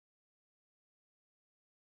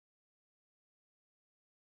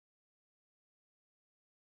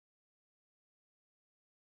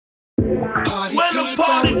Where the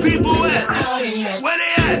party people at? Where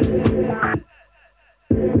they at?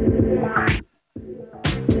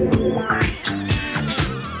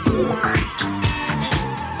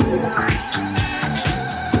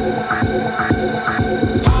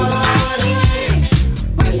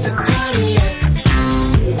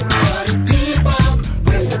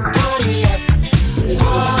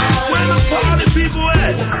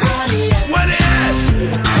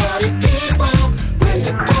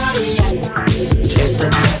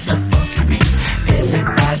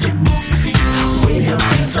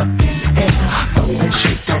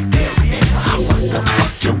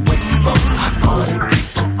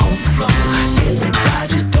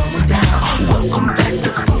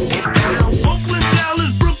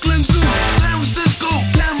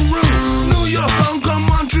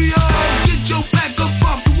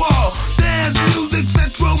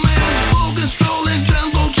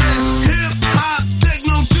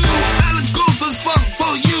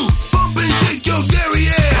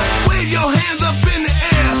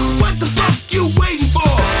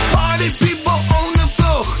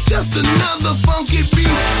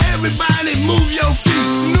 Everybody move your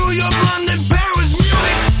feet. New York, London, Paris,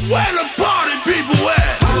 Munich. Where the party people at?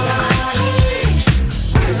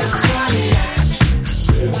 Where's the party at?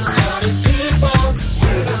 Party people,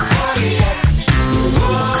 where's the party at?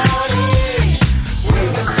 Party,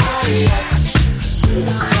 where's the party at?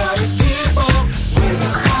 Party people, where's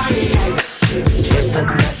the party at? Just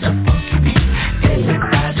another funky beat.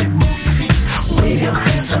 Everybody move your feet. Wave your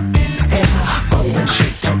hands up in the air. Bump and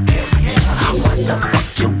shake that area. What the fuck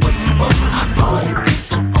you waiting for? Party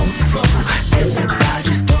people on the floor.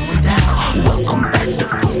 Everybody's going down. Welcome back to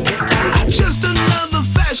Funky Town. Just another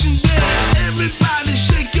fashion day. Everybody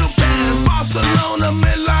shake your pants. Barcelona,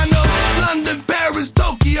 Milano, London, Paris,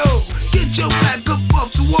 Tokyo. Get your back up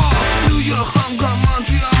off the wall. New York, Hong Kong,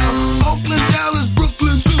 Montreal, Oakland, Dallas,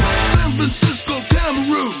 Brooklyn, too. San Francisco,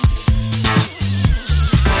 Cameroon.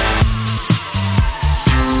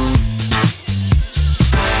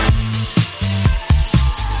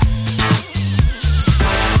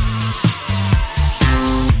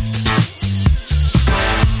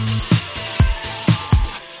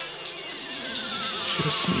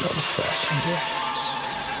 Just another fashion dance.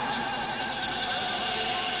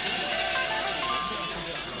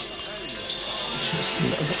 Just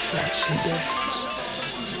another fashion dance.